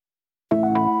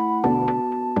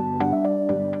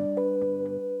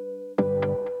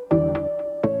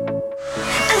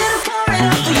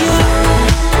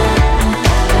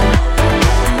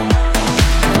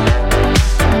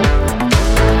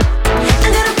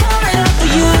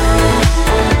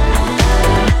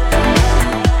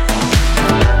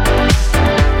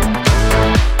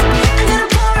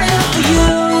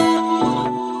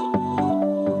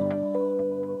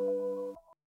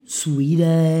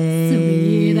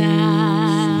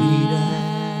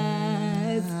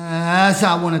So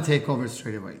I want to take over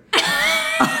straight away.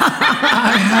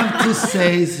 I have to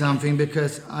say something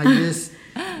because I just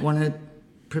want to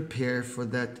prepare for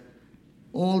that.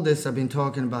 All this I've been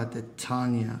talking about that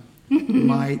Tanya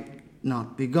might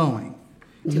not be going.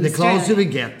 So the closer we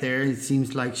get there, it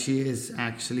seems like she is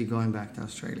actually going back to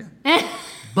Australia.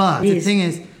 But the thing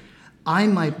is, I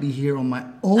might be here on my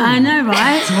own. I know,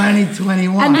 right?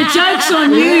 2021. And the joke's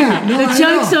on you. Yeah, no, the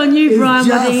joke's on you, Brian. It's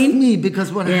just Wadeen. me,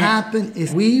 because what happened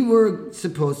is we were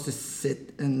supposed to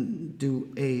sit and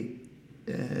do a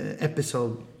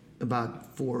episode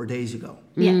about 4 days ago.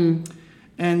 Yeah.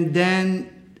 And then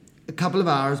a couple of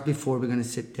hours before we're going to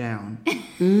sit down,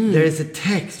 there is a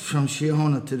text from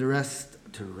Shiona to the rest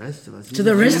of us. To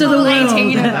the rest of the world.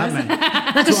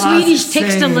 Like a Swedish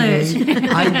text alert.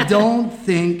 I don't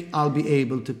think I'll be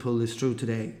able to pull this through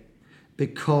today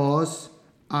because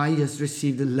I just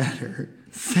received a letter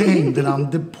saying that I'm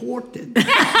deported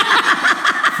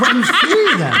from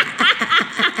Sweden.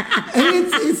 And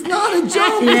it's not a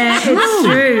joke. Yeah, it's true. it's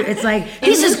true. It's like,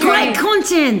 this is great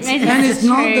content. And it's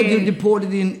not that you're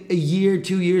deported in a year,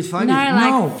 2 years, 5 years.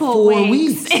 No, like 4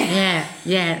 weeks.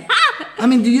 Yeah. I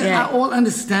mean, do you all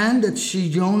understand that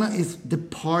Shiona is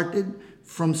departed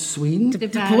from Sweden?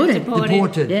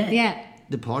 Deported. Yeah.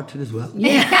 Departed as well.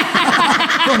 Yeah.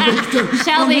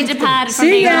 Shall we depart from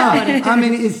See being ya. deported? I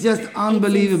mean, it's just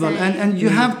unbelievable. insane. And you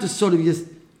have to sort of just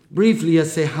briefly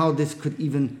just say how this could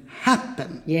even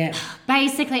happen. Yeah.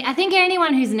 Basically, I think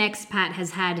anyone who's an expat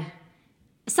has had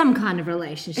some kind of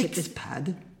relationship with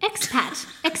Expat?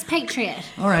 expatriate.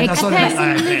 All right, that's what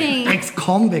person living.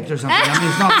 ex-convict or something. I mean,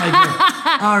 it's not like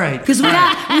all right. Because we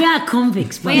are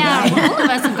convicts. We are. All of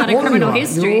us have got a All of criminal you are.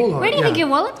 history. You all are, Where do you think yeah. your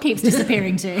wallet keeps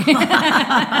disappearing to?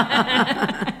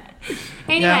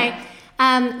 Anyway,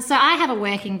 so I have a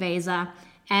working visa,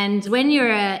 and when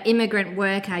you're an immigrant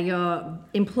worker, your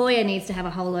employer needs to have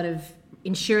a whole lot of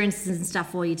insurances and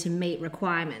stuff for you to meet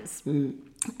requirements.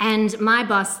 And my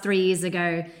boss 3 years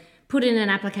ago put in an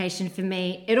application for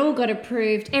me. It all got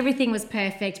approved. Everything was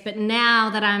perfect. But now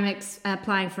that I'm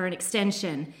applying for an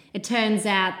extension, it turns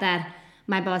out that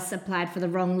my boss applied for the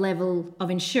wrong level of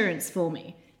insurance for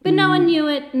me. But no one knew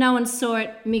it. No one saw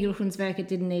it. Migrationsverket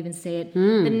didn't even see it.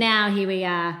 But now here we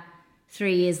are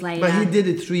 3 years later. But he did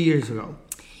it 3 years ago.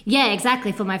 Yeah,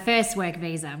 exactly, for my first work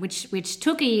visa, which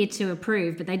took a year to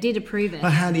approve, but they did approve it.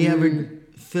 But had he ever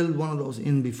filled one of those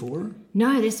in before?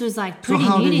 No, this was like So pretty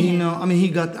how new did to he him. know? I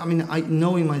mean, I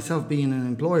knowing myself being an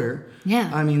employer.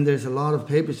 Yeah. I mean, there's a lot of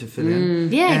papers to fill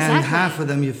in. Yeah, and exactly. half of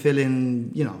them you fill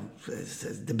in,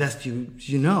 the best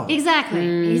you know.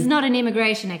 Exactly. He's not an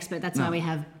immigration expert. That's why we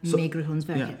have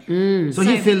Migrationsverket. Yeah. So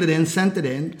he filled it in, sent it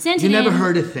in. Sent you it never in.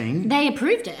 heard a thing. They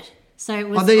approved it. So it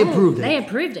was. They approved it. They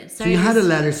approved it. So you had a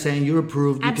letter saying you're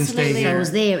approved. You can stay Absolutely. So it here.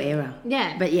 was their error.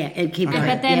 Yeah. But yeah, and keep going.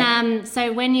 But then, Yeah.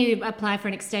 so when you apply for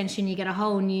an extension, you get a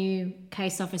whole new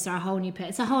case officer,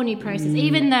 it's a whole new process.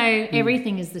 Even though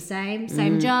everything is the same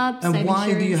job, And same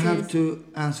why do you have insurances. to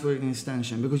ask for an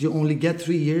extension? Because you only get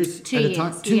 3 years 2 at years. a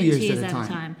time. You 2 get years, 2 years at a at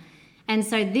time. And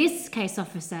so this case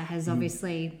officer has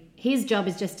obviously, his job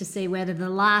is just to see whether the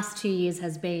last 2 years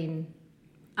has been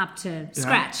up to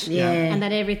scratch. Yeah. And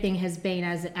that everything has been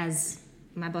as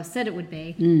my boss said it would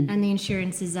be. And the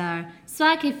insurances are, it's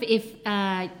like if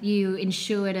you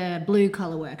insured a blue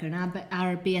collar worker, an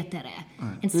arbetare,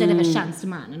 instead of a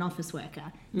tjänsteman, an office worker.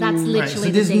 That's Right. literally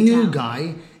So the this detail. new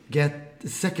guy get the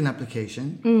second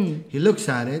application. He looks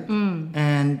at it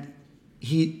and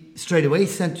he straight away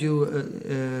sent you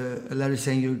a letter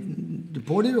saying you're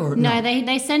deported or no? No,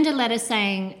 they send a letter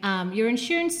saying your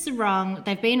insurances are wrong.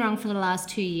 They've been wrong for the last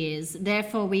 2 years.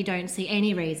 Therefore, we don't see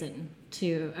any reason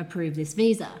to approve this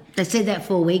visa. They said that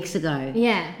 4 weeks ago.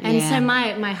 Yeah, and Yeah. so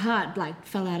my heart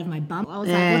fell out of my bum. I was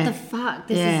Yeah. like, what the fuck?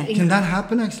 This Yeah. is Can that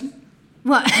happen actually?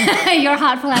 what? Your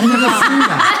heart fell out of I've your never bum. seen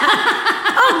that.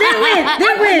 Oh, there it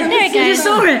went. There it You goes. just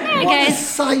saw it. There it What a goes.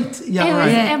 sight! Yeah, It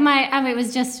right. was, it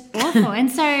was just awful.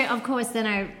 And so, of course, then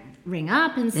I ring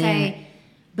up and say,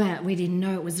 but we didn't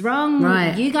know it was wrong.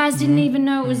 Right. You guys didn't even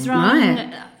know it was wrong.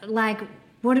 Right. Like,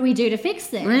 what do we do to fix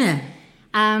this? Yeah.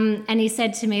 And he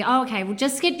said to me, oh, okay, well,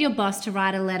 just get your boss to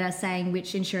write a letter saying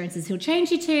which insurances he'll change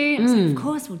you to. And I said, of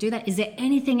course, we'll do that. Is there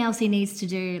anything else he needs to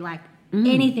do? Like,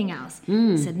 anything else?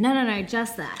 He said, no,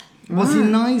 just that. Was he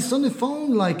nice on the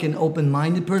phone, like an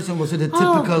open-minded person? Was it a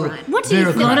typical Brian, what do you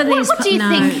think? bureaucrat? What do you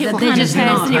think they're kind of just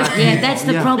not. person you are? Yeah, that's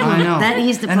the problem. I know. That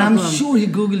is the and problem. I'm sure he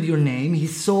Googled your name. He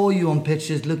saw you on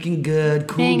pictures looking good,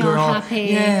 cool Being all girl.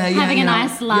 happy, yeah, having you a know.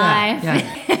 nice life.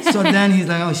 Yeah. So then he's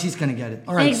like, oh, she's going to get it.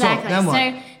 All right, Exactly. so then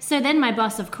what? So then my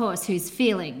boss, of course, who's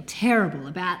feeling terrible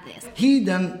about this. He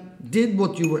then did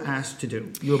what you were asked to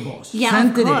do, your boss. Yeah,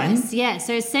 Sent of it course. in. Yeah,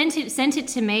 so sent it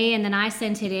to me, and then I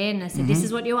sent it in. I said, "This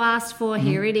is what you asked for.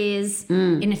 Here it is.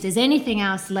 And if there's anything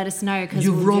else, let us know because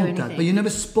You we'll do wrote anything." that, but you never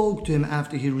spoke to him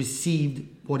after he received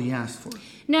what he asked for.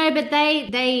 No, but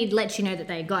they let you know that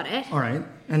they got it. All right.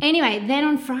 And Anyway, then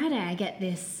on Friday I get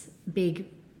this big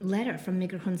letter from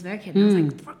Migrationsverket. And I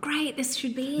was like, "Great, this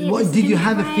should be it. what, This is did you gonna be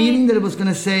have a great." feeling that it was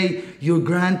going to say you're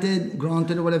granted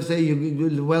or whatever, say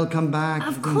you welcome back?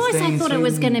 Of you can course, stay I in thought it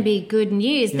was Sweden? going to be good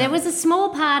news. Yeah. There was a small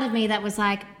part of me that was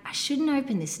like, I shouldn't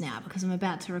open this now because I'm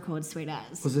about to record Sweet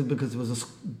As. Was it because it was a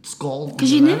skull?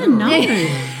 Because you never know.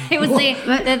 It was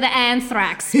the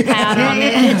anthrax powder on the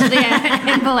edge of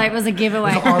the envelope was a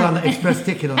giveaway. The Arlanda Express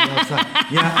ticket on the outside.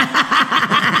 Yeah.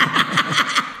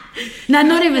 No,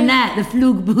 not even that. The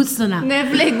Flugbussarna.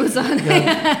 Netflix was on.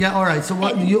 Yeah, all right. So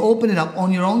what, you open it up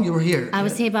on your own? You were here. I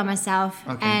was here by myself,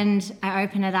 Okay. and I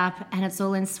open it up, and it's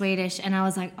all in Swedish, and I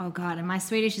was like, "Oh God!" And my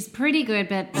Swedish is pretty good,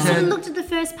 but I sort of looked at the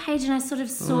first page, and I sort of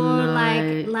saw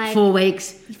like 4 weeks.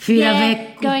 Fyra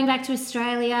veckor. going back to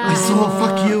Australia. I saw,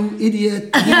 fuck you,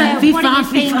 idiot. Yeah, Fy what are you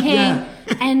fan, fy fan.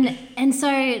 thinking? Yeah. And so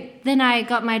then I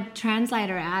got my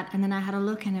translator out, and then I had a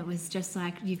look, and it was just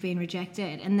like, "You've been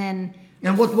rejected." And then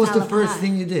And what was fell the first apart.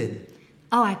 thing you did?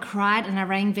 Oh, I cried, and I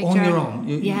rang Victor. On your own?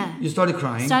 Yeah. You started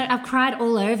crying? So I've cried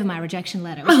all over my rejection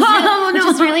letter, which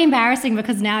is really embarrassing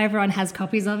because now everyone has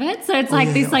copies of it. So it's like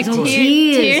yeah, this of like course.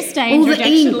 tear-stained All the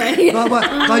rejection ink. letter.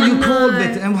 But you called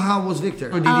Victor, and how was Victor?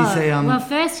 Or did he say, Well,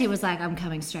 first he was like, "I'm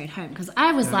coming straight home," because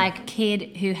I was like a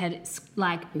kid who had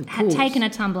had course. taken a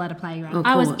tumble at a playground. Of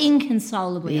I was course.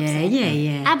 inconsolably Yeah, upset.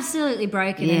 yeah. Absolutely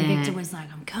broken. And Yeah. Victor was like,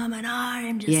 "I'm coming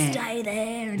home, just Yeah. stay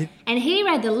there." And he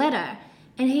read the letter,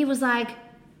 and he was like,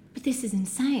 "But this is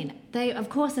insane. They, of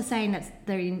course, are saying that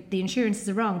the insurances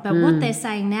are wrong. But what they're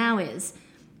saying now is,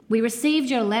 we received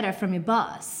your letter from your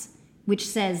boss, which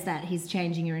says that he's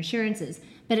changing your insurances,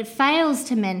 but it fails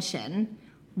to mention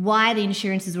why the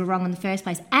insurances were wrong in the first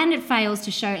place, and it fails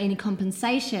to show any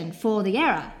compensation for the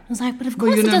error." I was like, "But of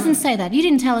course you it never- doesn't say that. You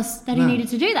didn't tell us that he No. needed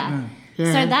to do that."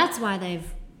 Yeah. So that's why they've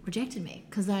rejected me,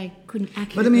 because I couldn't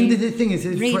accurately But I mean, the thing is,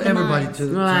 read for the everybody minds. to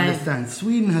Right. understand,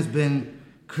 Sweden has been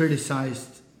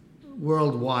criticized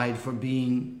worldwide for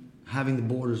having the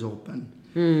borders open.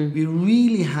 We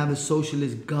really have a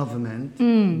socialist government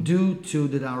due to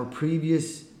that our previous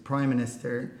prime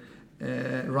minister,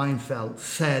 Reinfeldt,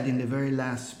 said in the very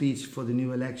last speech for the new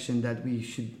election that we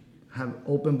should have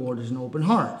open borders and open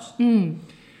hearts.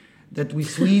 That we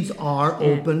Swedes are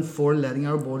open for letting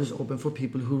our borders open for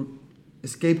people who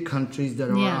escape countries that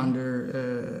are Yeah. under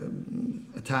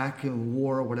attack,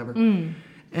 war, or whatever.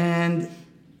 And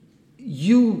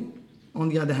you, on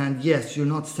the other hand, yes, you're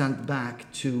not sent back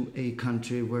to a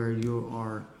country where you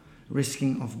are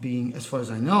risking of being, as far as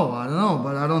I know, I don't know,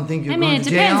 but I don't think you're I mean, going it to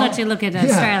depends jail. what you look at Yeah.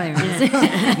 Australia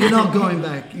as. You're not going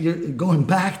back. You're going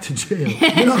back to jail.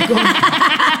 You're not going.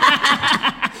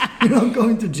 You're not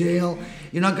going to jail.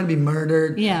 You're not going to be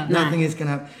murdered. Yeah. Nothing is going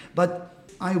to happen. But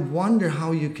I wonder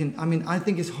how you can. I mean, I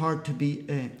think it's hard to be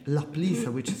a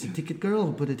Lapplisa, which is a ticket girl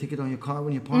who put a ticket on your car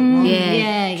when you park wrong.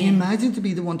 Yeah, Can you imagine to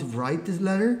be the one to write this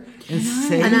letter and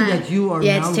say I know. that you are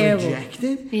Yeah, now it's terrible.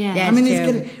 rejected? Yeah. Yeah, I mean, it's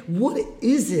it's terrible. gonna. What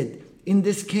is it in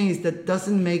this case that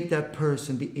doesn't make that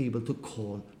person be able to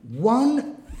call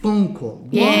one phone call,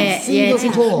 one single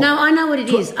it's- call? No, I know what it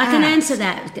to is. I can act? answer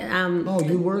that. Oh,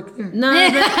 you work there? No,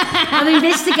 but I've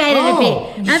investigated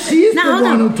Oh, a bit. she's the hold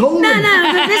one on. who told No, me. no,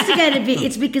 I've investigated a bit.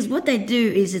 It's because what they do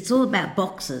is it's all about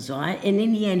boxes, right? And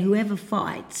in the end, whoever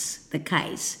fights the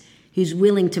case, who's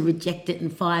willing to reject it and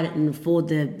fight it and afford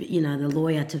the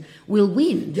lawyer will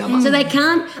win. Yeah, but- So they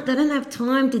don't have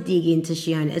time to dig into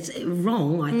Shiona. It's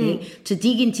wrong, I think, to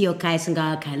dig into your case and go,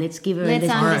 okay, let's give her Let's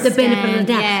the understand, benefit of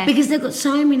the doubt. yeah. Because they've got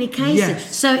so many cases.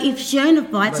 Yes. So if Shiona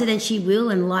fights it, and she will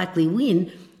and likely win,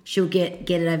 she'll get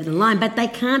it over the line. But they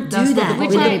can't That's do not that the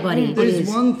with point. everybody. There's It is.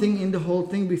 one thing in the whole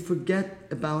thing we forget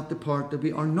about the part that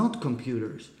we are not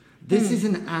computers. This is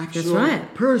an actual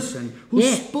right. person who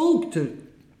Yeah. spoke to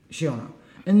Shiona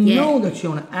and Yeah. know that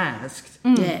Shiona asked,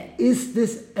 Yeah. is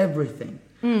this everything?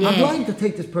 I'd Yeah. like to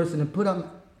take this person and put him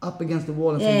up against the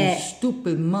wall and say, Yeah. you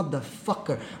stupid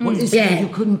motherfucker. What is it Yeah. that you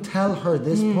couldn't tell her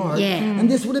this part? Yeah. And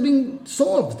this would have been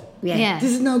solved. Yeah.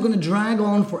 This is now going to drag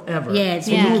on forever. Yeah, it's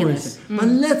for no ridiculous. reason. But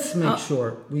let's make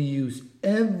sure we use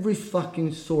every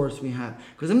fucking source we have.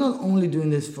 Because I'm not only doing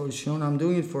this for Shona, I'm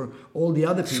doing it for all the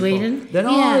other people Sweden? that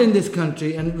Yeah. are in this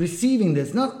country and receiving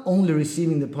this. Not only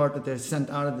receiving the part that they're sent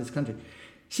out of this country.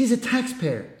 She's a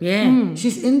taxpayer. Yeah.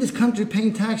 She's in this country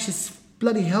paying tax. She's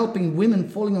bloody helping women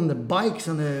falling on the bikes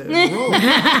on the road.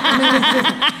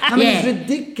 It's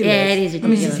ridiculous. Yeah, it is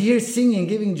ridiculous. She's here singing,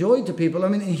 giving joy to people.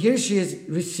 And here she is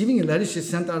receiving a letter she's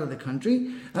sent out of the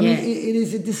country. It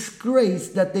is a disgrace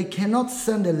that they cannot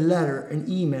send a letter, an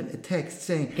email, a text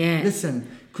saying, listen,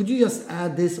 could you just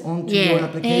add this onto your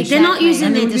application? They're not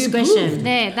using their discretion.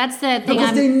 That's the thing.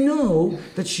 Because they know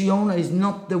that Shiona is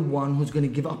not the one who's going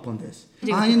to give up on this.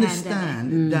 I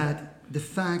understand that the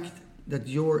fact that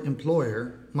your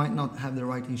employer might not have the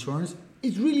right insurance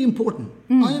is really important.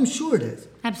 I am sure it is.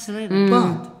 Absolutely.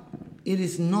 But it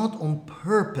is not on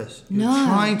purpose. You're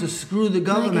trying to screw the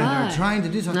government or trying to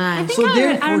do something. No. So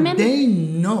therefore, they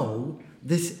know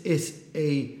this is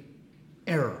a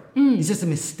error. It's just a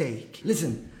mistake.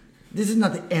 Listen, this is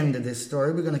not the end of this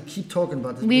story. We're going to keep talking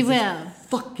about this. We will. It's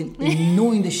fucking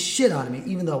annoying the shit out of me,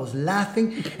 even though I was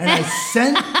laughing. And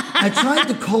I tried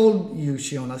to call you,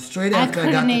 Shiona, straight after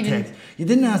I got the text. You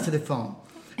didn't answer the phone.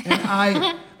 And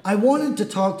I wanted to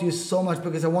talk to you so much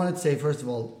because I wanted to say, first of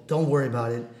all, don't worry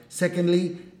about it.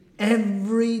 Secondly,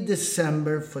 every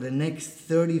December for the next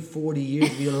 30, 40 years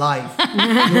of your life,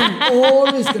 you're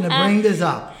always going to bring this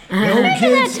up. No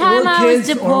kids or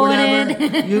whatever.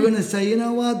 You're going to say, you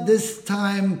know what, this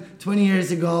time, 20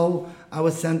 years ago, I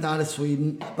was sent out of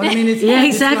Sweden. But it's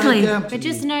exactly. It's like, but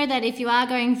just know that if you are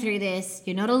going through this,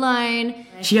 you're not alone.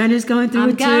 Shiona's going through I'm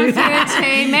it too. going through it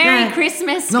too. Merry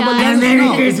Christmas, guys. No, but let us Merry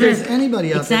know if Christmas. there's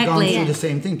anybody else that's gone through the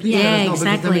same thing. Please let us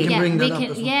know, because then we can bring that up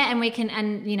as well. And we can,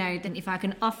 and then if I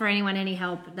can offer anyone any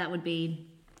help, that would be,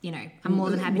 I'm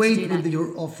more than happy to do Wait that. with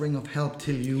your offering of help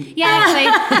till you... Yeah, actually,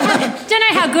 don't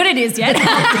know how good it is yet.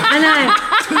 I know.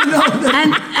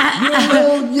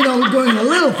 You're going a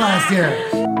little fast here.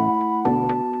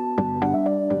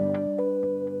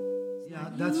 Yeah,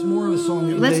 that's more of a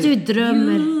song. Let's do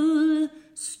Drömmer.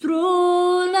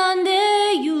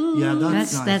 Yeah,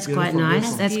 that's nice. That's quite Beautiful, nice.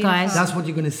 beautiful. That's guys. That's what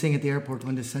you're going to sing at the airport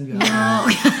when they send you out.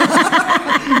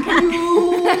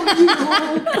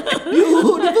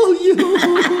 You.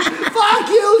 Fuck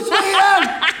you,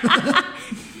 Sweden!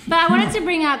 But I wanted to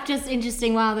bring up, just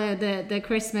interesting, while the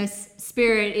Christmas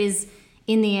spirit is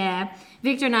in the air,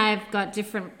 Victor and I have got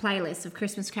different playlists of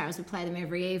Christmas carols. We play them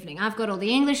every evening. I've got all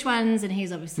the English ones, and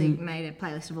he's obviously made a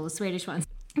playlist of all the Swedish ones.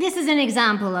 This is an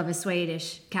example of a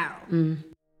Swedish carol.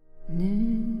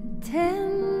 Nu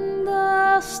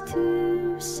tändas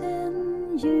tusen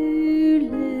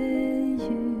juleljus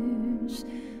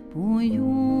på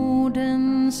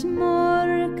jordens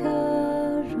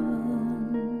mörka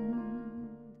rund.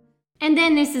 And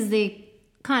then this is the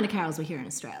kind of carols we hear in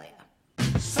Australia.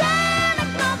 Santa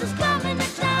Claus is coming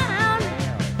to town.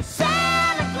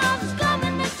 Santa Claus is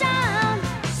coming to town.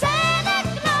 Santa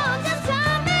Claus is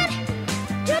coming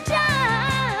to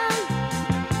town.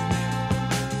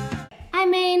 I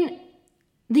mean,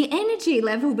 the energy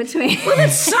level between...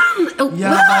 It's sun.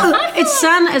 It's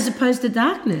sun as opposed to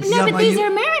darkness. No, Yeah, but but these you-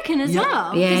 are American as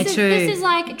well. Yeah, this true. This is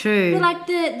like... True. Like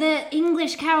the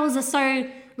English carols are so,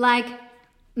 like,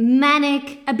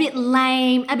 manic, a bit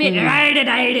lame, a bit...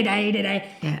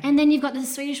 Yeah. And then you've got the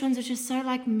Swedish ones, which are so,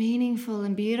 like, meaningful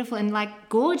and beautiful and, like,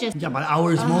 gorgeous. Yeah, but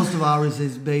most of ours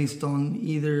is based on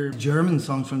either German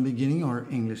songs from the beginning or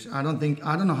English. I don't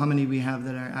know how many we have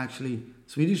that are actually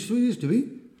Swedish, do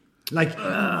we? Like,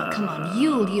 Come on,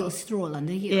 Jul,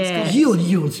 Strålande, Jul. Yeah.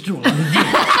 you, Stroll.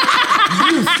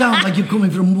 You sound like you're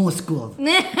coming from Moscow.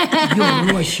 You're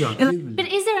Russia. But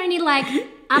is there any, like,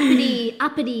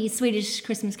 uppity Swedish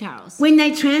Christmas carols? When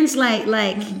they translate,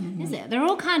 like Is there? They're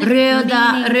all kind of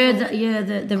Röda,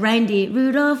 meaningful. the reindeer,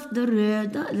 Rudolph the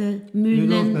Röda, the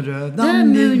Mulen, Rudolph the Röda the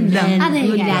Mulen. Mulen. Oh, there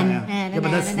you go. Yeah,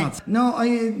 but that's not... No,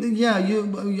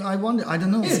 I wonder, I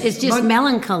don't know. It's just But-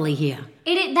 melancholy here.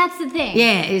 That's the thing.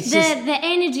 Yeah, it's just- the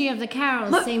energy of the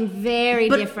carols But- seem very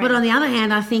different. But on the other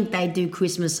hand, I think they do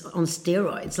Christmas on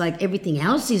steroids. Like everything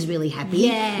else is really happy.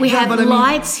 Yeah. We Yeah, have but I mean-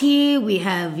 lights here. We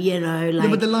have, like... Yeah,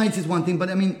 but the lights is one thing. But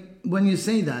I mean, when you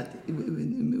say that,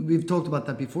 we've talked about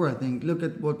that before, I think. Look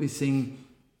at what we sing,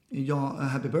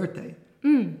 Happy Birthday.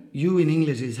 You in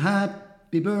English is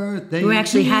Happy Birthday. We're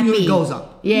actually to you. happy. It goes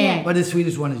up. Yeah. But the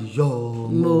Swedish one is Yo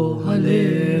må han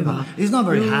leva. It's not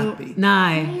very happy. No.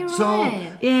 You're So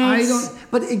right. Yeah, I it's- don't.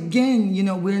 But again,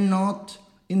 we're not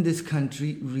in this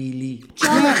country really.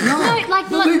 Jolly. Yeah, we're not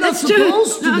That's true.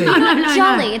 supposed to be. Not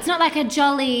jolly. It's not like a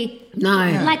jolly, No.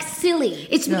 like silly.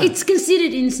 It's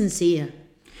considered insincere.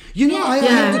 I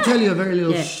have to tell you a very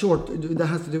little Yeah. short that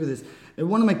has to do with this.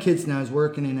 One of my kids now is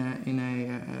working in a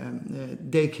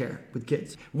daycare with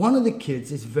kids. One of the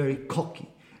kids is very cocky,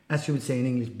 as you would say in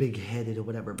English, big-headed or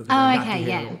whatever. Because I got to Okay, hear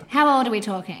it yeah. all the time. How old are we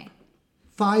talking?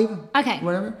 5, Okay.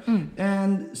 whatever.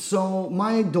 And so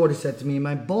my daughter said to me,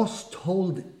 my boss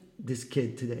told this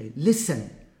kid today, listen,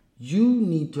 you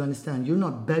need to understand you're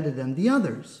not better than the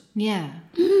others. Yeah.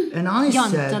 And I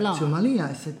said Jantala. to Malia,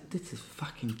 I said, this is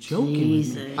fucking joking with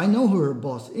Jesus. me. I know who her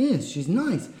boss is. She's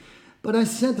nice. But I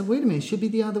said, wait a minute, it should be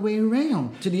the other way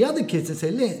around. To the other kids, I say,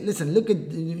 listen, look at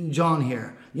John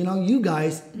here. You know, you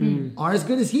guys are as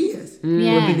good as he is.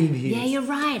 Yeah. Or believe he Yeah, is. you're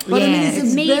right. But I mean, Yeah, it's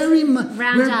it's me. very much.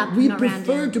 Round up, We not round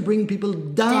prefer down. to bring people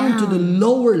down to the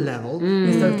lower level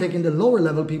instead of taking the lower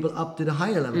level people up to the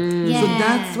higher level. So Yeah.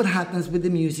 that's what happens with the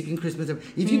music and Christmas.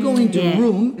 If you go into a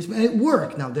room, at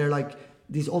work now, they're like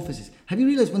these offices. Have you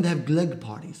realized when they have glögg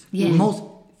parties? Yeah.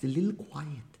 It's a little quiet.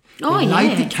 Oh, They yeah.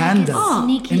 light the It's candles, like a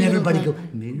sneaky and little everybody go,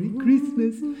 glögg. Merry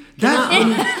Christmas.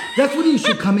 That's when you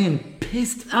should come in,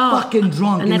 pissed, fucking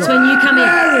drunk. And that's go, when you come in.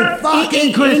 Merry fucking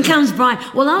In Christmas. comes Brian.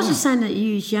 Well, I was just saying that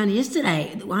you, Shiona,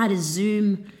 yesterday, I had a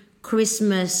Zoom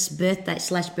Christmas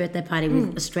birthday party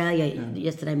with Australia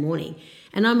yesterday morning.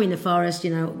 And I'm in the forest,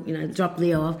 you know, drop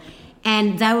Leo off.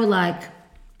 And they were like,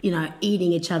 you know,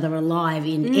 eating each other alive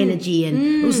in energy. And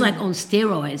it was like on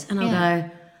steroids. And I go,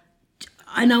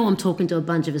 I know I'm talking to a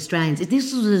bunch of Australians. If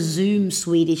this was a Zoom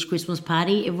Swedish Christmas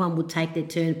party, everyone would take their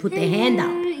turn, put their hand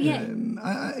up. Yeah.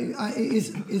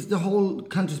 Is the whole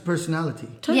country's personality.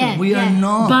 Yeah, We are yeah.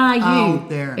 not Bar you, out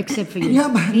there. except for you. Yeah,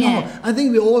 but Yeah. no. I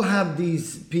think we all have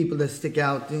these people that stick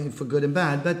out for good and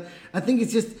bad. But I think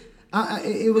it's just,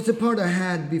 it was a part I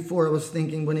had before. I was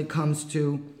thinking when it comes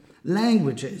to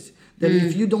languages, that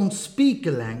if you don't speak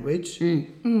a language,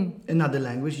 another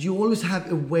language, you always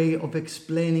have a way of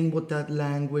explaining what that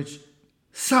language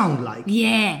sound like.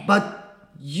 Yeah. But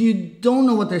you don't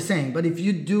know what they're saying. But if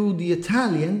you do the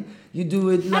Italian, you do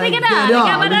it like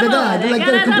like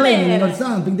they're complaining or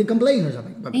something. They complain or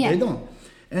something, but Yeah. they don't.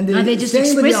 And No, they're just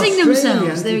same with the expressing themselves.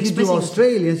 Australians. They're If you do expressing-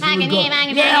 Australians, you would go,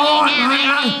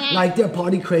 like they're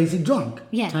party crazy drunk.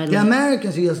 Yeah. Totally. The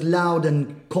Americans are just loud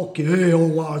and cocky. Hey, oh,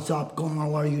 what's up? Come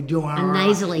on, what are you doing? And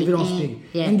nasally. If you don't speak.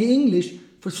 Yeah. And the English,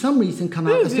 for some reason, come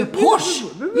out as they're posh.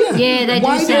 Yeah, they do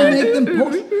Why do you sound- make them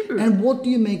posh? And what do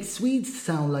you make Swedes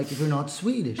sound like if you're not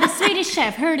Swedish? The Swedish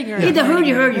chef, Herdiger. Yeah, the heard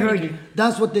you.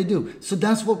 That's what they do. So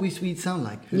that's what we Swedes sound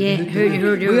like. Yeah,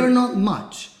 heard. We are not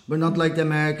much. We're not like the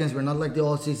Americans. We're not like the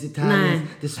Aussies, Italians. No.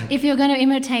 This, If you're going to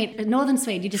imitate a Northern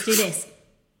Swede, you just do this.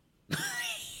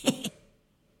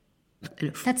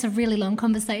 That's a really long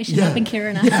conversation Yeah. up in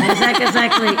Kiruna.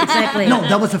 Exactly. no,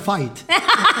 that was a fight. That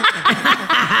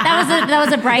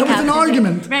was a breakup. That was an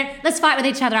argument. Right, let's fight with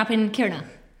each other up in Kiruna.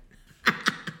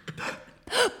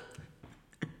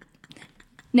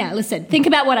 Now, listen, think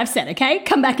about what I've said, okay?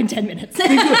 Come back in 10 minutes.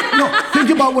 Think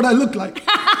about what I look like.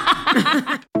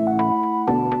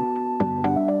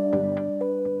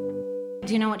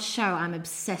 Do you know what show I'm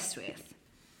obsessed with?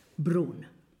 Brun.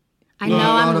 I Well, know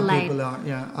a lot I'm of late. people are,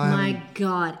 yeah. My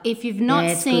God. If you've not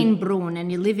Yeah, it's seen Brun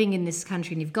and you're living in this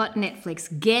country and you've got Netflix,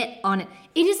 get on it.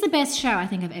 It is the best show I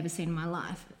think I've ever seen in my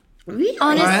life. Really?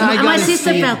 Honestly, my got to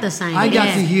sister see- felt the same. I got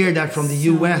Yeah. to hear that from the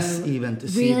US even to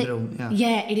see Really? Bro. Yeah.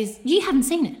 Yeah, it is. You haven't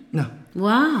seen it. No.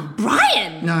 Wow.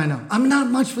 Brian! No, I know. I'm not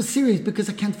much for series because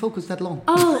I can't focus that long.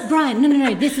 Oh, Brian,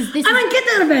 no. This is I don't get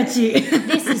that about you.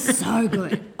 this is so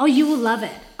good. Oh, you will love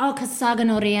it. Oh, because Saga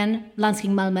Norén,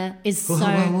 Landsking Malmö, is so...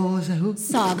 What was that? Who?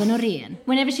 Saga Norén.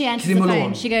 Whenever she answers Krimolov. the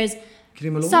phone, she goes,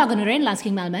 Krimolov? Saga Norén,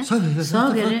 Landsking Malmö.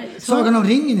 Sagan of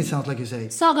ringen, it sounds like you say.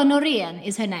 Saga Norén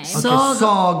is her name. Okay,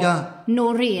 Saga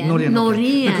Norén. Norén.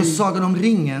 Norén. Because Sagan om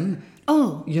ringen,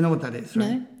 Oh, you know what that is,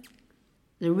 right? no.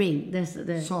 The ring. That's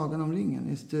the. Sagan om ringen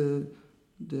is the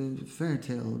fairy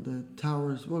tale, the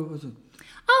towers, what was it?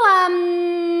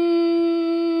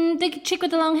 Oh, the chick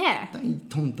with the long hair.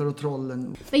 Tomtar och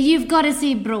trollen. But you've got to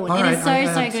see Brun. All It right, is I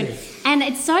have so to good. see it. And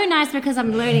it's so nice because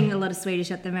I'm learning a lot of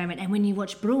Swedish at the moment. And when you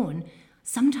watch Brun,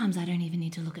 sometimes I don't even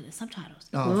need to look at the subtitles.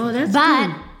 Oh, that's But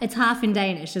good. it's half in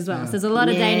Danish as well. So there's a lot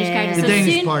of Yeah. Danish characters. The So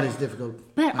Danish soon- part is difficult.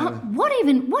 But what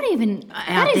even?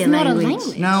 That is their not a language.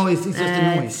 language. Now it's just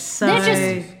a noise. So, They're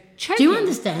just choking. do you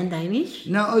understand Danish?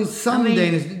 Now, some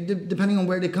Danish, depending on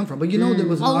where they come from. But you know, there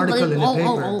was an article in the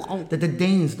paper that the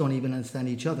Danes don't even understand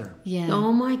each other Yeah.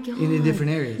 Oh my god. in the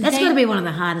different areas. That's got to be one of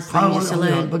the hardest languages to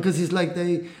learn. Because it's like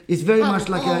it's very much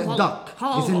like a duck.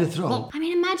 It's in the throat. I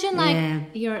mean, imagine like Yeah.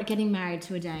 you're getting married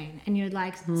to a Dane and you're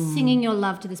like singing your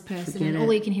love to this person, Forget and it.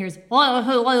 all you can hear is.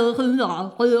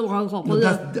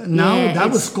 That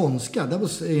was skånska. That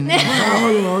was in.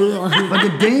 But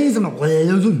the Danes are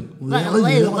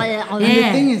and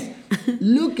the thing is,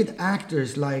 look at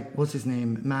actors like what's his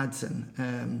name, Madsen.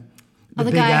 The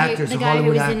big actors, the guy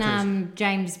Hollywood who was in actors.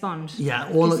 James Bond. Yeah,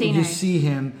 Casino. you see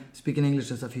him speaking English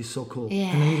and stuff. He's so cool.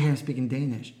 Yeah. And then you hear him speaking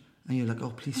Danish. and you're like, oh,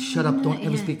 please shut up, don't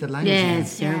ever speak that language Yeah, again.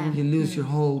 it's terrible. You lose your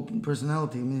whole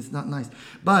personality. I mean, it's not nice.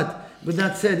 But with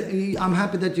that said, I'm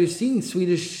happy that you're seeing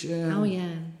Swedish Oh yeah,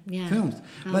 yeah. films.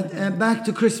 But back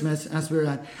to Christmas, as we're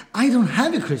at, I don't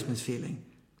have a Christmas feeling.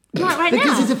 What, right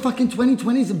Because now? it's a fucking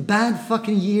 2020 is a bad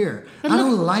fucking year. I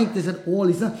don't like this at all.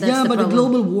 It's not. That's Yeah, the but the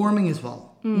problem. global warming as well.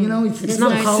 You know, it's not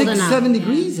like cold 6, enough. 7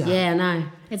 degrees out. Yeah, I know.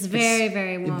 It's very,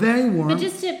 very warm. very warm. But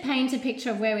just to paint a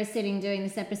picture of where we're sitting doing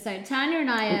this episode, Tanya and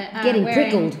I are Getting wearing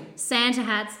prickled. Santa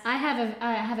hats. I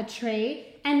have a tree,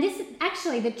 and this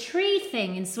actually the tree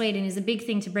thing in Sweden is a big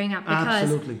thing to bring up because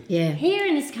Absolutely. Yeah. here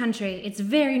in this country it's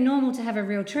very normal to have a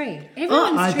real tree.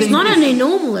 Everyone's I tree. think It's not it's- only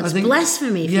normal, I it's think-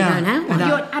 blasphemy if Yeah, you don't have one. and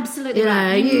You're absolutely You know,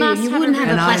 right. You you- must you have wouldn't a have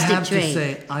real a And I plastic have tree. to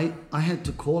say, I had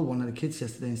to call one of the kids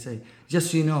yesterday and say, just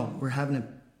so you know, we're having a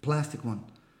plastic one.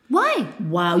 Why?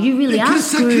 Wow, you really are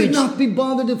Because I could Scrooge. not be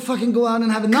bothered to fucking go out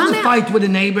and have another Come out. fight with a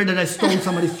neighbor that I stole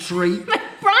somebody's tree.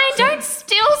 Brian, don't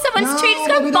steal someone's tree. Just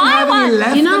but go we don't buy have any one.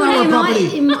 left You know in what? our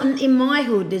In property. my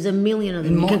hood, there's a million of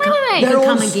them. You Mo- can come, wait, you They're can all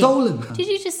come and get. stolen. Did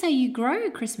you just say you grow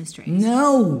Christmas trees?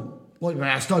 No. Well,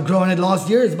 I started growing it last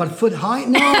year. It's about a foot high.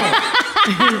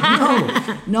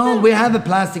 No, we have a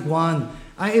plastic one.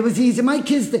 It was easy. My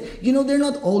kids, they're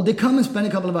not old. They come and spend a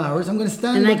couple of hours. I'm going to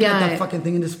stand And they looking at go. that fucking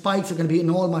thing, and the spikes are going to be in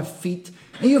all my feet.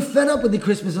 And you're fed up with the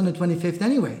Christmas on the 25th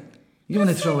anyway. You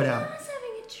want to throw it out. Nice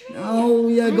having a tree. Oh,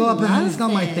 yeah, go up and love it's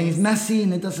not my this. thing. It's messy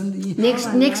and it doesn't.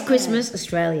 Next Christmas,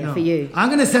 Australia for you. I'm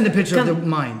going to send a picture of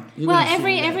mine. You're Well, gonna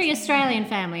see that. every Australian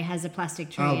family has a plastic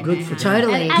tree. Oh, in good their for home. you.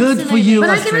 Totally. And Good for absolutely. you. But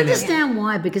I can Australia. understand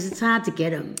why, because it's hard to get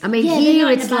them. I mean, Yeah, they're here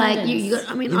not in it's like abundance. you got.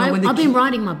 I mean, You know, when the I've been kid-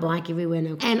 riding my bike everywhere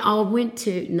now, and I went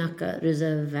to Nacka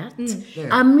Reservat. There.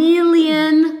 A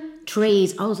million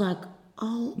trees. I was like,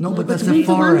 oh, No, my but God, that's it's a Winter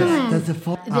forest. Wonderland. That's a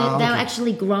forest. They were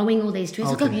actually growing all these trees.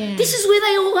 I Okay. go, Yeah. this is where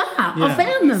they all are. I Yeah.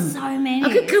 found them. So many. I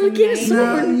could come and get a It's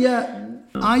sword. Yeah.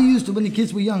 I used to, when the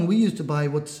kids were young, we used to buy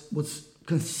what's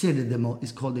considered the most,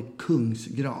 it's called the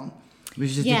Kungsgran,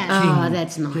 which is Yeah. the king. Oh,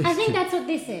 that's nice. I think that's what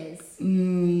this is.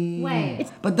 Wait,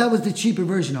 But that was the cheaper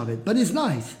version of it. But it's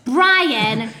nice.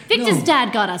 Brian, Victor's No.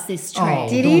 dad got us this tree. Oh,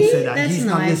 Did don't he? say that. That's He's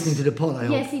not nice. listening to the pod, I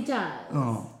hope. Yes, he does.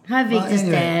 Oh. Hi, Victor's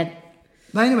anyway. dad.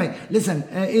 But anyway, listen,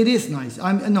 it is nice.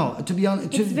 To be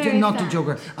honest, It's very not to fat. joke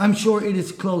around, I'm sure it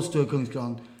is close to a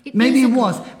Kungsgran. It Maybe is it a-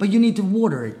 was, but you need to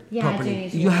water it Yeah, I do properly.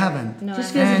 need to You water it. haven't. No, Just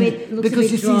I feels a know. bit, looks because a you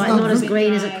bit see, dry, it's not not as green.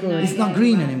 green as it could. It's not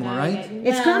green anymore, right?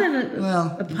 It's kind of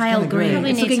Well, a it's pale kinda green. green. It's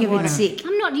Probably looking needs a bit water. sick.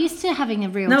 I'm not used to having a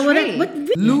real No, tree. what?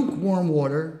 Lukewarm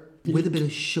water with a bit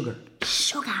of sugar.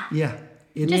 Sugar. Yeah.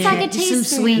 It Just is- like a Just some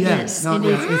teaspoon. sweetness. Yeah, no,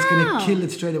 in it's it. going Wow. to kill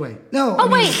it straight away. No, Oh, I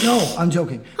mean, wait. no, I'm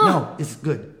joking. No, it's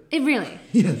good. It really?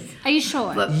 Yes. Are you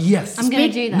sure? Yes. I'm going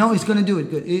to do that. No, it's going to do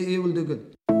it good. It will do good.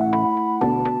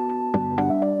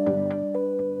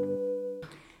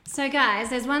 So, guys,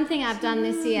 there's one thing I've done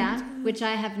this year, which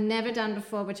I have never done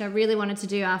before, which I really wanted to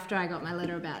do after I got my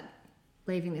letter about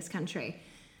leaving this country.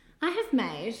 I have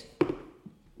made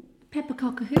pepper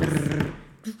cockahoots.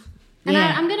 And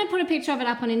Yeah. I'm going to put a picture of it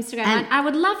up on Instagram. And- I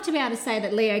would love to be able to say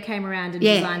that Leo came around and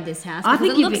Yeah. designed this house, I because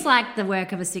think it you'd looks be- like the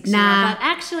work of a 6-year-old. Nah. But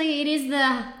actually, it is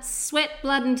the sweat,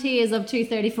 blood and tears of two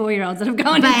 34-year-olds that have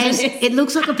gone into Babes, this. it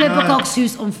looks like a peppercock's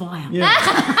who's on fire.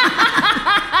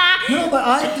 No, but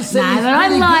I have to say, No, it's but I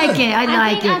pretty like good. it. I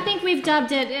like I it. think we've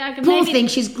dubbed it. Poor maybe- thing,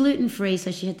 she's gluten free,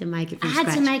 so she had to make it I from had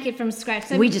scratch. to make it from scratch.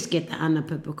 So We just get the Anna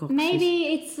peppercock. maybe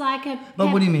it's like a.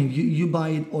 But what do you mean? You buy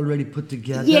it already put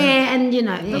together? Yeah, and you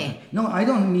know, yeah. No, I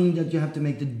don't mean that you have to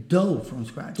make the dough from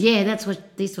scratch. Yeah, that's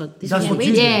what this one. This That's one. what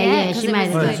you did. Yeah, 'cause she it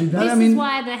made was it. Alright, like- so that- this I mean- is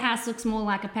why the house looks more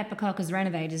like a peppercocker's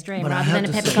renovator's dream But I rather have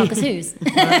than a to say- peppercocker's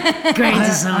who's. Grand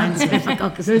designs,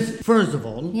 peppercock's. First of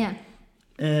all, Yeah.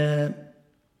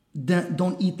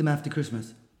 don't eat them after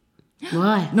Christmas.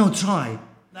 Why? No, try.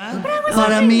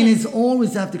 But I mean, it's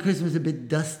always after Christmas a bit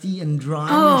dusty and dry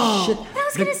and shit. I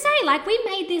was going to say, like, we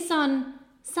made this on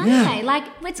Sunday. Yeah. Like,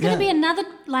 it's going to Yeah. be another,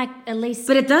 like, at least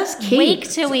But it does keep. week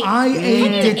to week. I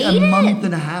ate it a eat month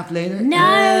and a half later.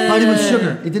 No. But it was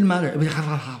sugar. It didn't matter.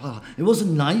 It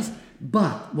wasn't nice.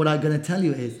 But what I'm going to tell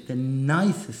you is the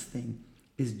nicest thing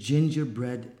is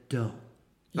gingerbread dough.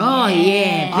 Oh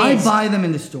yeah. I best. buy them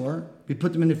in the store. We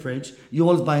put them in the fridge. You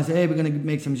always buy and say, hey, we're going to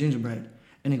make some gingerbread.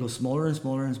 And it goes smaller and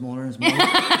smaller and smaller and smaller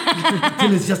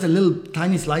till it's just a little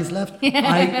tiny slice left.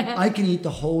 I can eat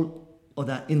the whole of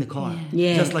that in the car.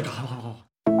 Yeah. Just like...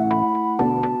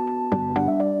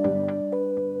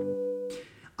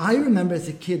 I remember as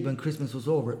a kid when Christmas was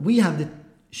over, we have the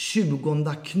 20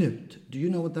 Knut. Do you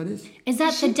know what that is? Is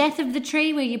that the death of the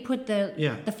tree where you put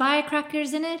Yeah. the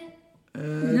firecrackers in it?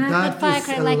 That is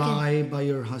firecracker a like lie by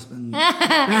your husband.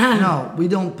 No, we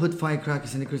don't put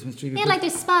firecrackers in the Christmas tree. We Yeah, put- like the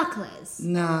sparklers.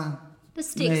 Nah. The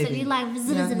sticks that maybe. you like.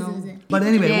 Yeah, no. But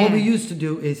anyway, what we used to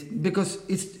do is, because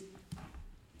it's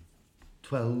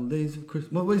 12 days of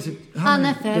Christmas. What is it? How On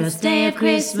the many- first day of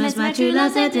Christmas, my true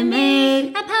love said to me,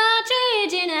 a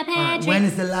partridge in a All pear right, tree. when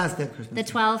is the last day of Christmas?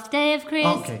 The 12th day of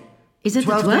Christmas. Okay. Is it the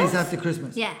 12 days 12th? after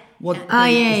Christmas. Yeah. What? Oh, date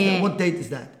yeah, is that? yeah. What date is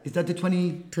that? Is that the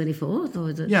 20? 24th or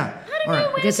is it? Yeah. All right.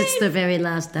 I guess it's the very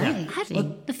last day. How do actually.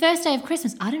 you- the first day of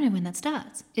Christmas, I don't know when that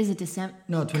starts. Is it December?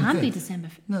 No, 25th. Can't be December.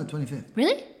 No, 25th.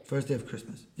 Really? First day of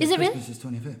Christmas. Is it really? Christmas is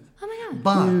 25th. Oh my god.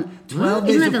 But 12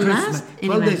 days isn't of it the Christmas. last? 12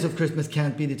 Anyway. days of Christmas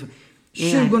can't be the 20th.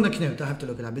 Yeah. 20 Knut. I have to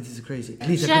look it up. This is crazy. At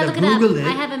least Should I I could look have it up? Googled it.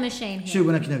 I have a machine here.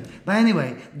 20 Knut. But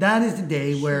anyway, that is the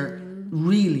day where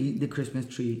really the Christmas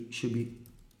tree should be,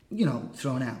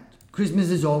 thrown out. Christmas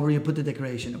is over, you put the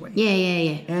decoration away.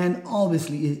 Yeah. And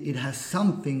obviously it has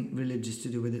something religious to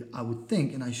do with it, I would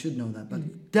think, and I should know that.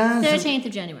 But that's 13th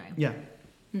of January. yeah.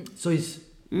 So it's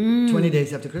 20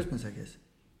 days after Christmas, I guess.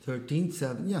 13th,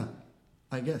 7, yeah,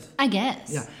 I guess. I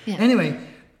guess. Yeah. Anyway,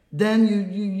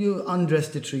 then you undress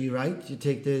the tree, right? You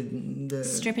take the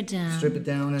Strip it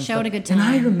down. and Show stuff. it a good And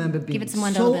I time. remember being Give it some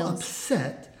 $1 so bills.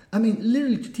 upset. I mean,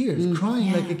 literally to tears, crying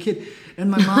Yeah. like a kid. And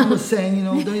my mom was saying,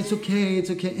 that it's okay.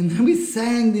 And then we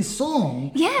sang this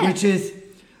song, Yeah. which is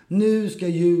Nu ska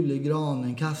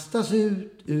julegranen kastas ut.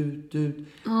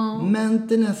 Men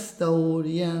till nästa år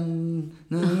igen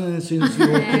syns vi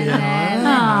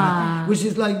återigen. Which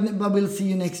is like, but we'll see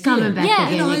you next year. coming back Yeah.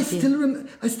 again I next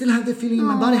year. still have the feeling in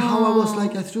my body how I was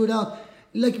like, I threw it out.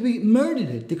 Like we murdered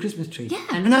it, the Christmas tree. Yeah.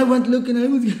 And I went looking and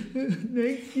I was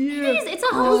next year. It is. It's a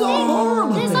It whole was thing.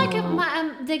 horrible There's thing.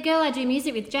 like the girl I do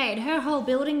music with, Jade. Her whole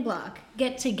building block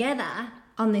get together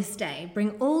on this day, bring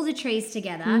all the trees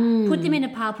together, put them in a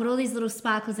pile, put all these little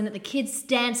sparkles in it. The kids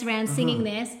dance around singing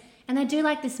this, and they do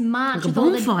like this march Like a with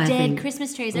all the bonfire dead thing.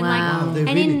 Christmas trees. Wow. And like, They've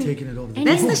and really in- taken it over the and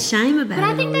That's in- the shame about But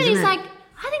it. I think all, that isn't is it? like.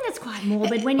 I think that's quite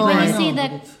morbid when I you know, see but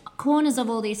the it's- corners of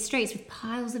all these streets with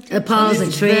piles of The piles of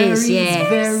It's trees, very, yeah.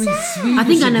 very sweet. I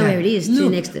think I know Jack. where it is, too,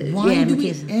 Look, next to- why yeah, do we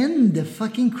Matthias. end the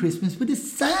fucking Christmas with a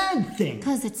sad thing?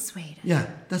 Because it's Sweden. Yeah,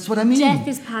 that's what I mean. Death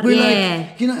is part of We're it. Yeah.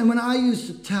 like, and when I used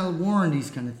to tell Warren these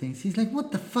kind of things, he's like, "What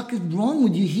the fuck is wrong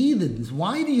with you heathens?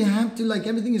 Why do you have to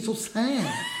everything is so sad?"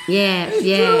 Yeah, It's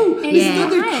yeah, true. It's Instead yeah.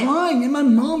 they're right. crying, and my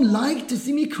mom liked to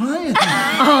see me cry at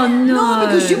them. Oh no! No,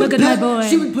 because she would Look at my boy.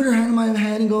 she would put her hand on my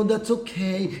head and go, "That's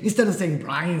okay." Instead of saying,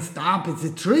 "Brian, stop! It's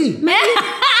a tree."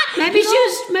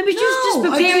 maybe she was just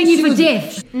No, I preparing think you she for was-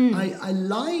 death. I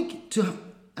like to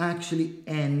actually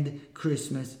end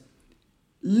Christmas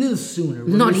a little sooner.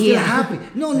 When Not we're still here. happy.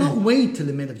 No, not wait till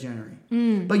the middle of January.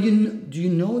 But do you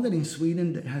know that in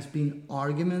Sweden there has been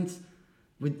arguments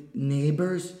with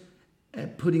neighbors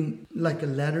putting like a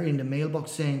letter in the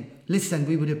mailbox saying, "Listen,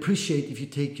 we would appreciate if you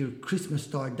take your Christmas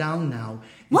star down now."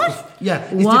 It's the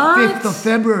What? 5th of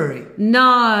February.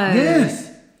 No. Yes.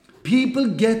 People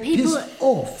get pissed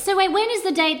off. So wait, when is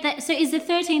the date that? So is the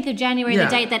 13th of January Yeah.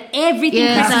 the date that everything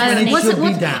Yeah, Christmas That's when it needs? should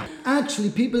what's- be down. Actually,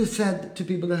 people said to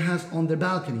people that has on their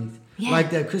balconies, Yeah. like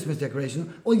their Christmas decoration,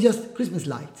 or just Christmas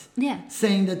lights, Yeah.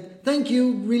 saying that, "Thank you,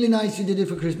 really nice you did it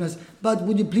for Christmas, but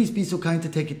would you please be so kind to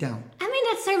take it down?" I mean,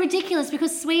 that's so ridiculous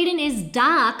because Sweden is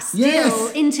dark still Yes,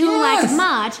 until like yes.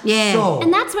 March. Yeah. So,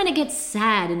 And that's when it gets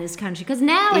sad in this country because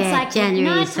now it's Yeah, like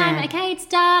January is nighttime. sad. Okay, it's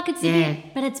dark, it's Yeah.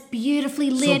 but it's beautifully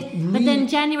lit. But really- then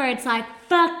January, it's like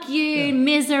fuck you,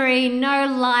 misery, no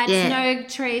lights, Yeah. no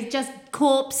trees, just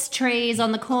corpse trees on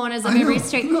the corners of I every know,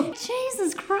 street. look. Jesus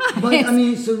Christ! but I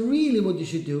mean, so really, what you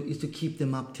should do is to keep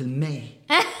them up till May.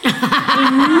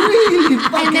 Really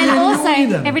fucking and then also, annoy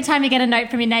them. every time you get a note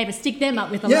from your neighbour, stick them up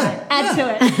with a Yeah, light. Add yeah. to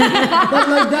it. But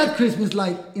like that Christmas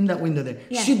light in that window there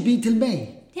Yeah. should be till May.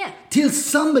 Yeah. Till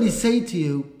somebody say to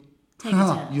you, Take it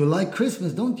down. you like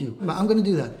Christmas, don't you? But I'm going to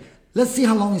do that. Let's see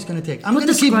how long it's going to take. I'm Put going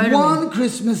to the keep scrotum one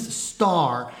Christmas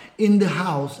star in the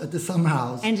house, at the summer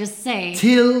house, And just say,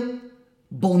 till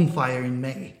bonfire in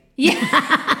May. yeah.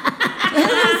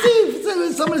 See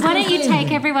if somebody's Why gonna don't you say take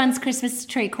anything. everyone's Christmas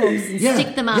tree corpses and Yeah,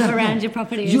 stick them up yeah, around no. your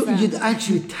property as well? You'd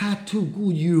actually tattoo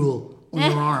God Jul on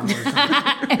your arm or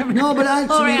something. No, but around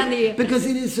the actually, year. because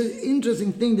it is an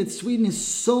interesting thing that Sweden is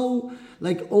so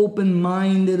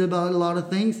open-minded about a lot of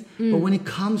things, but when it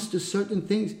comes to certain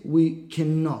things, we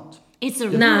cannot. It's a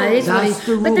No, rule. it's what That's it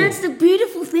the is. But rule. that's the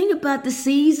beautiful thing about the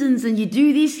seasons, and you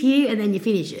do this here, and then you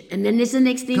finish it, and then there's the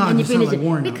next thing, God, and you you sound finish like it.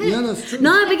 Warren now. Because- Yeah, that's true.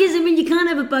 No, because I mean, you can't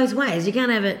have it both ways. You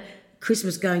can't have it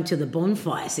Christmas going to the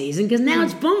bonfire season, because now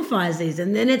it's bonfire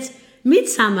season, then it's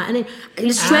midsummer, and then in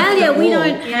Australia After we all-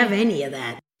 don't have any of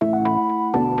that.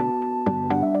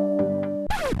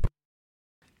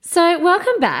 So,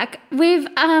 welcome back. We've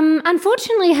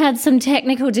unfortunately had some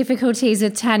technical difficulties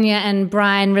with Tanya and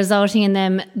Brian, resulting in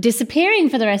them disappearing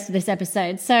for the rest of this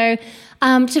episode. So,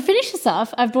 to finish this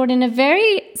off, I've brought in a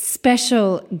very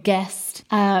special guest,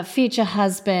 future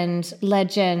husband,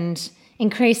 legend,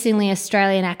 increasingly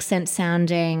Australian accent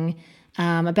sounding,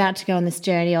 about to go on this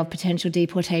journey of potential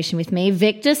deportation with me,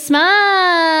 Victor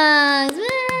Smarts.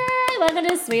 Welcome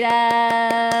to Sweden.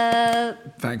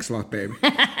 Thanks a lot, babe.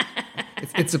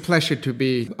 It's a pleasure to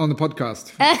be on the podcast.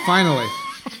 Finally.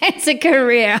 It's a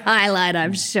career highlight,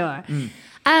 I'm sure. So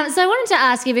I wanted to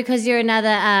ask you, because you're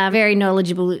another very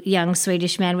knowledgeable young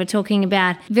Swedish man, we're talking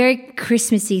about very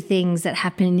Christmassy things that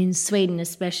happen in Sweden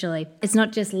especially. It's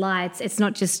not just lights, it's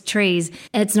not just trees,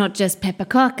 it's not just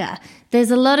pepparkaka.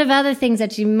 There's a lot of other things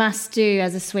that you must do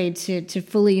as a Swede to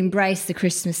fully embrace the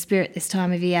Christmas spirit this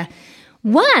time of year.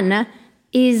 One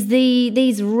is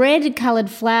these red-coloured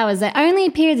flowers. They only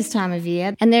appear this time of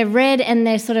year, and they're red and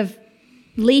they're sort of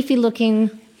leafy-looking.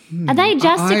 Are they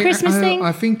just a Christmas thing?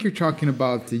 I think you're talking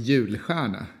about the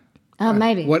julstjärna. Oh,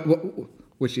 maybe.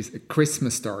 Which is a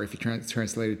Christmas star if you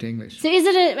translate it to English. So is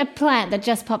it a plant that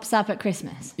just pops up at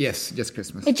Christmas? Yes, just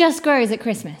Christmas. It just grows at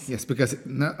Christmas? Yes, because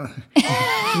no,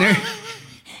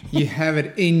 you have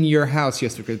it in your house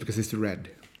just because it's red.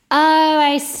 Oh,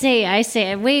 I see.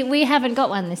 We haven't got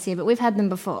one this year, but we've had them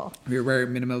before. We're very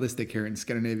minimalistic here in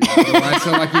Scandinavia. Right?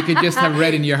 So like you could just have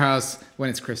red in your house when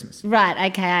it's Christmas.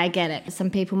 Right, okay, I get it. Some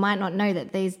people might not know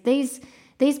that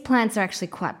these plants are actually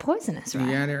quite poisonous, right?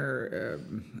 Yeah, they're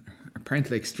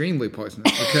apparently extremely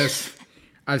poisonous because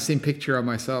I've seen picture of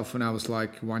myself when I was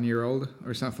like 1 year old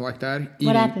or something like that,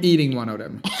 eating one of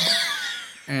them.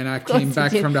 And I came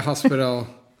back from the hospital.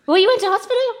 Well, you went to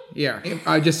hospital? Yeah,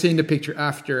 I just seen the picture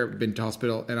after I've been to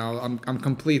hospital, and I'm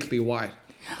completely white.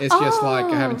 It's just like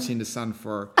I haven't seen the sun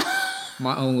for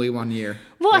my only 1 year.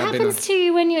 What happens to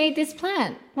you when you eat this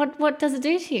plant? What does it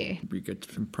do to you? You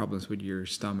get some problems with your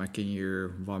stomach and your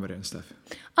vomit and stuff.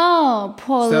 Oh,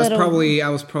 poor so little.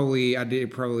 I did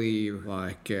probably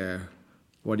like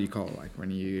what do you call it? Like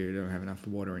when you don't have enough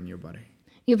water in your body.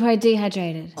 You're probably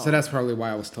dehydrated. So that's probably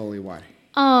why I was totally white.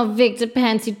 Oh, Victor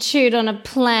Pants, you chewed on a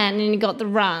plant and you got the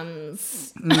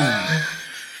runs.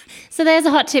 So there's a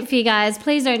hot tip for you guys.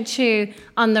 Please don't chew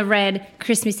on the red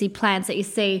Christmassy plants that you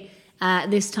see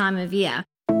this time of year.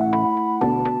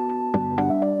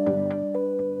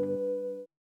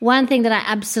 One thing that I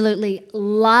absolutely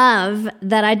love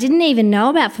that I didn't even know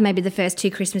about for maybe the first 2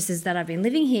 Christmases that I've been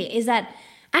living here is that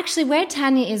actually where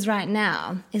Tanya is right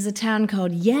now is a town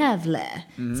called Gävle.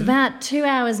 Mm-hmm. It's about 2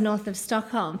 hours north of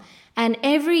Stockholm. And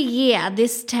every year,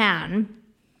 this town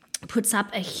puts up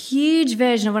a huge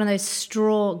version of one of those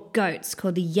straw goats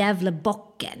called the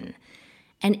Gävlebocken.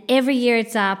 And every year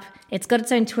it's up. It's got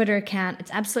its own Twitter account. It's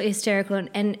absolutely hysterical.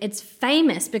 And it's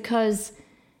famous because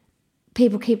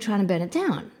people keep trying to burn it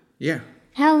down. Yeah.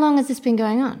 How long has this been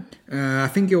going on? I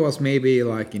think it was maybe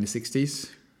like in the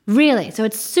 60s. Really? So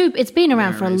it's been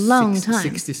around for a long time.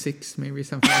 66, maybe,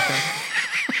 something like that.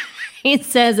 It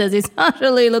says as he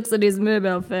utterly looks at his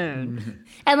mobile phone. Mm-hmm.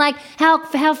 And like,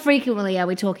 how frequently are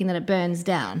we talking that it burns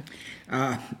down?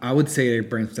 I would say it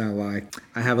burns down like,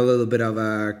 I have a little bit of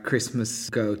a Christmas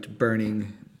goat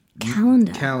burning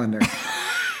calendar.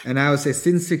 And I would say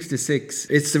since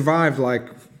 66, it survived like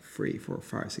 3, 4,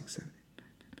 5, 6, 7,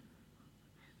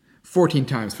 14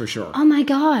 times for sure. Oh my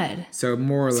God. So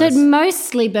more or less. So it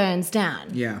mostly burns down.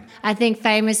 Yeah. I think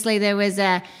famously there was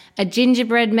a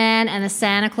gingerbread man and a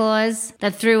Santa Claus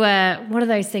that threw what are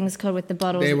those things called with the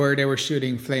bottles? They were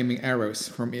shooting flaming arrows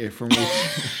from each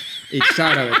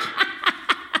side of it.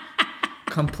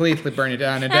 Completely burn it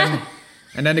down.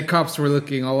 And then the cops were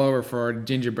looking all over for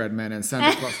gingerbread man and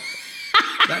Santa Claus.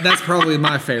 That's probably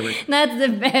my favorite. That's the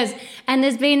best. And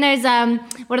there's been those,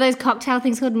 what are those cocktail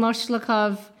things called?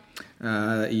 Moshlikov.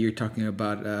 You're talking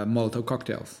about Molotov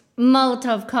cocktails.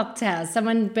 Molotov cocktails.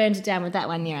 Someone burnt it down with that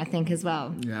 1 year, I think, as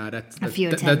well. Yeah,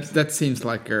 that seems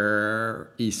like a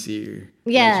easy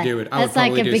way to do it. That's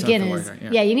like a beginner's.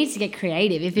 Like yeah, you need to get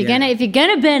creative. If you're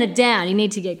gonna burn it down, you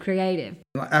need to get creative.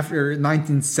 After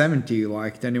 1970,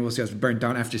 then it was just burnt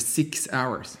down after 6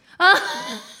 hours.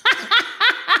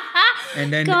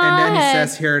 And then it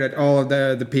says here that all of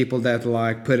the people that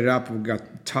put it up got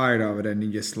tired of it and they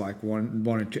just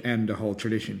wanted to end the whole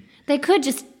tradition. They could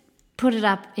just put it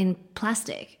up in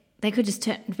plastic. They could just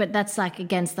but that's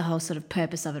against the whole sort of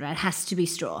purpose of it, right? It has to be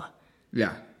straw.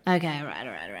 Yeah. Okay,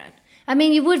 right. I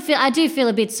mean, I do feel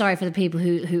a bit sorry for the people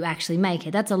who actually make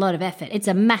it. That's a lot of effort. It's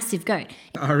a massive goat.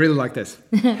 I really like this.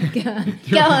 Go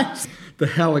on. The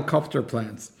helicopter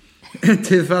plants. In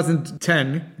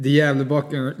 2010, the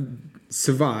Gävlebocken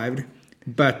survived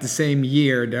But the same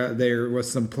year, there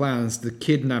was some plans to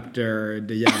kidnap the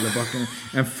Gävlebocken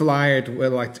and fly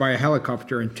it by a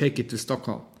helicopter and take it to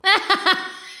Stockholm.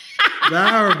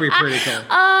 That would be pretty cool.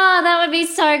 Oh, that would be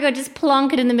so good. Just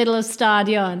plonk it in the middle of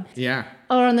Stadion. Yeah.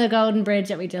 Or on the Golden Bridge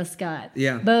that we just got.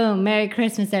 Yeah. Boom. Merry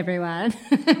Christmas, everyone.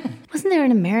 Wasn't there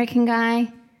an American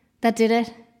guy that did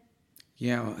it?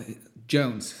 Yeah,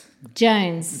 Jones.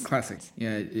 Jones. Classic.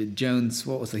 Yeah, Jones,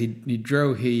 what was it? He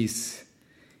drove his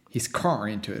car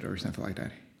into it or something like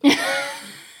that.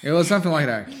 It was something like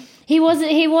that. He was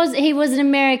an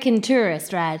American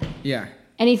tourist, right? Yeah.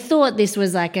 And he thought this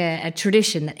was like a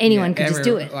tradition that anyone could just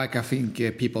do it. Like, I think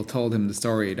people told him the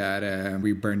story that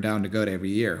we burn down the goat every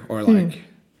year, or like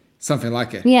something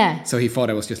like it. Yeah. So he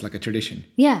thought it was just like a tradition.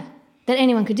 Yeah, that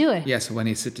anyone could do it. Yeah. So when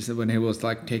he was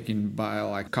like taken by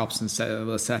like cops and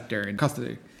was sat there in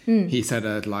custody, he said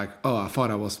that like, oh, I thought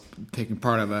I was taking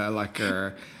part of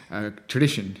a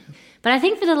tradition. But I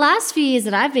think for the last few years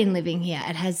that I've been living here,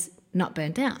 it has not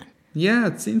burnt down. Yeah,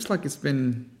 it seems like it's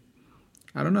been.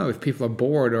 I don't know if people are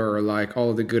bored or like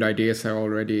all the good ideas are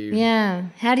already. Yeah.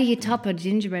 How do you top a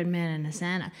gingerbread man and a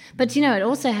Santa? But you know, it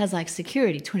also has like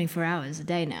security 24 hours a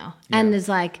day now. Yeah. And there's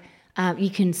like, you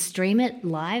can stream it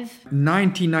live.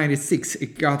 1996,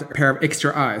 it got a pair of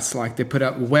extra eyes. Like they put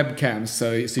up webcams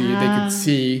so they could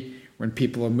see when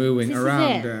people are moving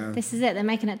around. This is it. They're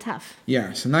making it tough.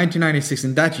 Yeah. So 1996,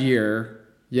 in that year,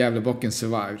 Gävlebocken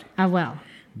survived. Oh, well.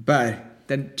 But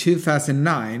then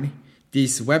 2009,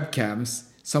 these webcams,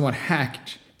 someone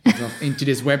hacked into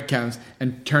these webcams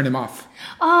and turned them off.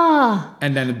 Oh.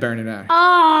 And then it burned it out.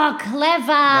 Oh, clever.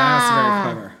 That's very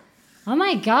clever. Oh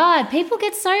my God. People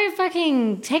get so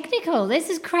fucking technical. This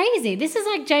is crazy. This is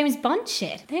like James Bond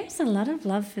shit. There's a lot of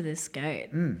love for this goat.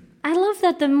 I love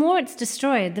that the more it's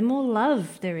destroyed, the more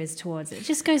love there is towards it. It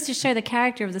just goes to show the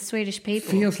character of the Swedish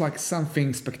people. Feels like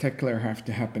something spectacular have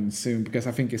to happen soon because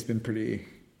I think it's been pretty...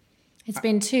 It's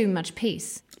been too much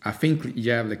peace. I think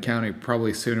Gävle County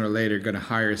probably sooner or later going to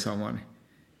hire someone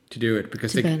to do it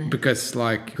because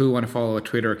like who want to follow a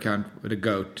Twitter account with a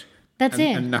goat? That's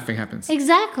it. And nothing happens.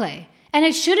 Exactly. And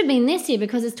it should have been this year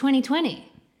because it's 2020.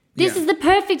 This is the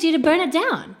perfect year to burn it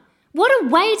down. What a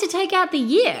way to take out the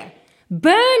year.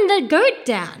 Burn the goat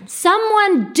down.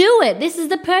 Someone do it. This is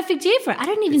the perfect year for it. I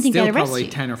don't even think they'd arrest probably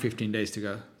you. 10 or 15 days to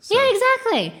go. So. Yeah,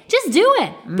 exactly. Just do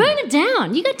it. Burn it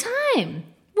down. You got time.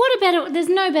 There's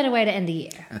no better way to end the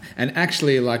year. And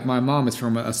actually, like, my mom is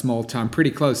from a small town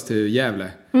pretty close to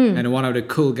Gävle. And one of the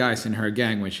cool guys in her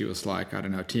gang when she was like, I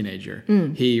don't know, a teenager,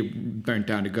 he burnt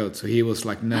down the goat. So he was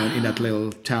like known in that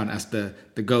little town as the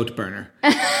goat burner.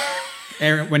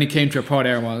 When he came to a party,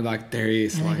 everyone was like, there he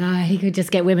is. Like, oh, he could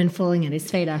just get women falling at his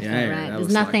feet after yeah, right? That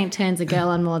There's nothing that turns a girl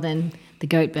on more than the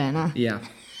goat burner. Yeah.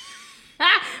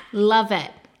 Love it.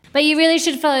 But you really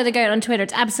should follow the goat on Twitter.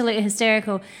 It's absolutely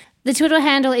hysterical. The Twitter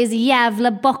handle is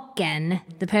Gävlebocken.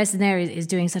 The person there is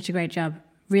doing such a great job.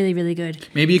 Really, really good.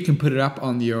 Maybe you can put it up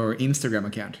on your Instagram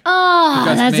account. Oh,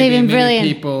 because that's even brilliant.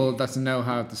 Maybe people doesn't know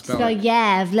how to spell it.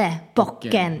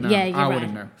 Gävlebocken. No, yeah, you're right. I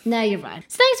wouldn't know. No, you're right.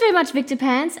 So thanks very much, Victor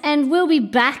Pants. And we'll be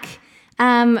back. We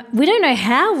don't know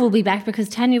how we'll be back because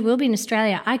Tanya will be in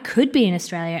Australia. I could be in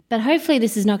Australia. But hopefully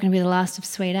this is not going to be the last of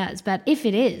Sweet As. But if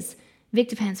it is,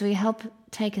 Victor Pants, will you help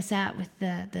take us out with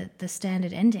the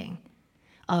standard ending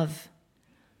of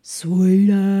Sweet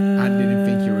As? I didn't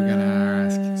think you were going to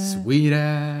ask Sweet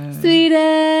As. Sweet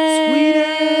As. Sweet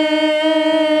As.